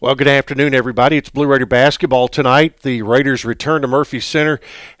Well, good afternoon, everybody. It's Blue Raider basketball tonight. The Raiders return to Murphy Center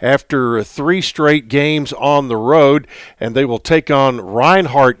after three straight games on the road, and they will take on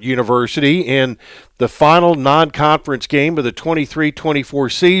Reinhardt University in the final non-conference game of the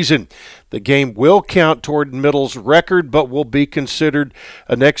 23-24 season. The game will count toward Middle's record, but will be considered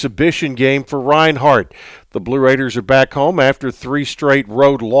an exhibition game for Reinhardt. The Blue Raiders are back home after three straight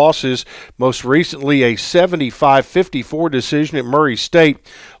road losses, most recently a 75-54 decision at Murray State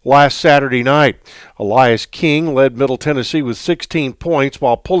last Saturday night. Elias King led Middle Tennessee with 16 points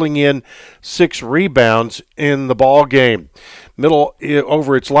while pulling in 6 rebounds in the ball game. Middle,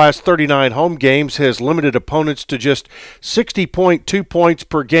 over its last 39 home games, has limited opponents to just 60.2 points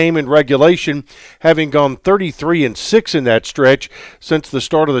per game in regulation, having gone 33-6 in that stretch. Since the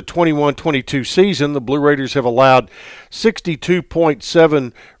start of the 21-22 season, the Blue Raiders have allowed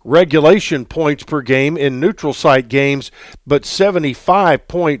 62.7 regulation points per game in neutral site games, but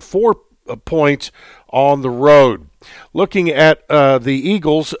 75.4 points on the road. Looking at the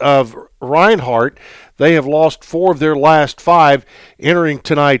Eagles of Reinhardt, they have lost 4 of their last 5 entering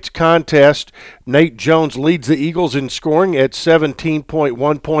tonight's contest. Nate Jones leads the Eagles in scoring at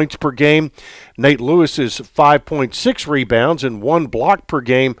 17.1 points per game. Nate Lewis's 5.6 rebounds and 1 block per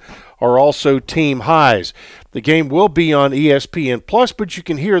game are also team highs. The game will be on ESPN Plus, but you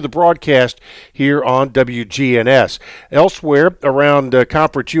can hear the broadcast here on WGNS. Elsewhere around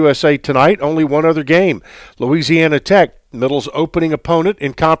Conference USA tonight, only one other game. Louisiana Tech, Middle's opening opponent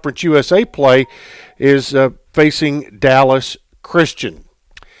in Conference USA play, is facing Dallas Christian.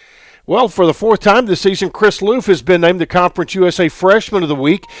 Well, for the 4th time this season, Chris Loof has been named the Conference USA Freshman of the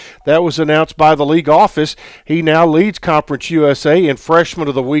Week. That was announced by the league office. He now leads Conference USA in Freshman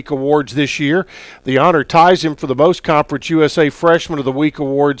of the Week awards this year. The honor ties him for the most Conference USA Freshman of the Week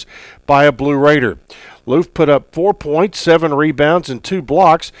awards by a Blue Raider. Loof put up 4 points, 7 rebounds, and 2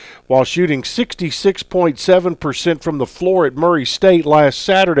 blocks while shooting 66.7% from the floor at Murray State last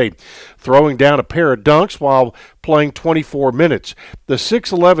Saturday, throwing down a pair of dunks while playing 24 minutes. The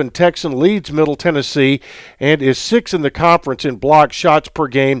 6'11 Texan leads Middle Tennessee and is 6th in the conference in block shots per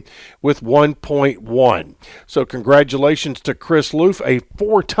game with 1.1. So congratulations to Chris Loof, a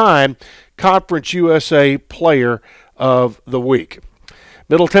 4-time Conference USA Player of the Week.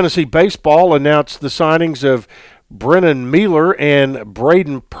 Middle Tennessee Baseball announced the signings of Brennan Mealer and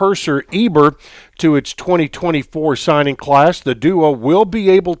Braden Purser-Eber to its 2024 signing class. The duo will be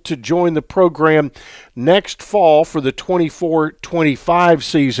able to join the program next fall for the 24-25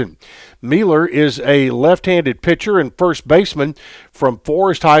 season. Mealer is a left-handed pitcher and first baseman from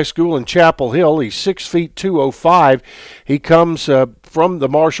Forest High School in Chapel Hill. He's 6 feet 205. He comes from the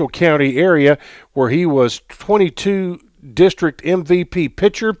Marshall County area where he was 22 District MVP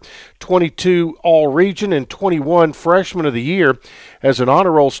pitcher, 22 All-Region, and 21 Freshman of the Year. As an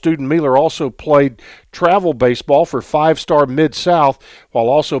honor roll student, Mealer also played travel baseball for 5-Star Mid-South while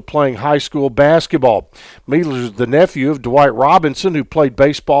also playing high school basketball. Mealer is the nephew of Dwight Robinson, who played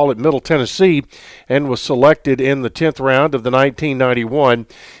baseball at Middle Tennessee and was selected in the 10th round of the 1991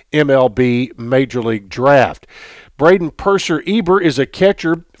 MLB Major League Draft. Braden Purser-Eber is a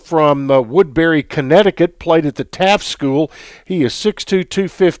catcher from Woodbury, Connecticut, played at the Taft School. He is 6'2",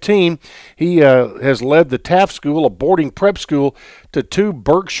 215. He has led the Taft School, a boarding prep school, to 2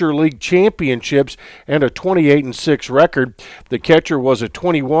 Berkshire League championships and a 28-6 record. The catcher was a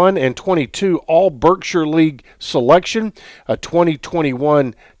 21 and 22 All-Berkshire League selection, a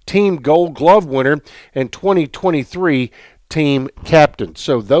 2021 Team Gold Glove winner, and 2023 team captain.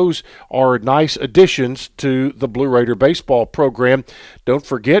 So those are nice additions to the Blue Raider baseball program. Don't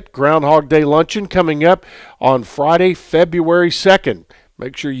forget Groundhog Day Luncheon coming up on Friday, February 2nd.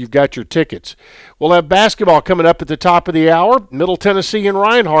 Make sure you've got your tickets. We'll have basketball coming up at the top of the hour. Middle Tennessee and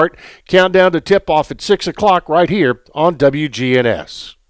Reinhardt. Countdown to tip-off at 6 o'clock right here on WGNS.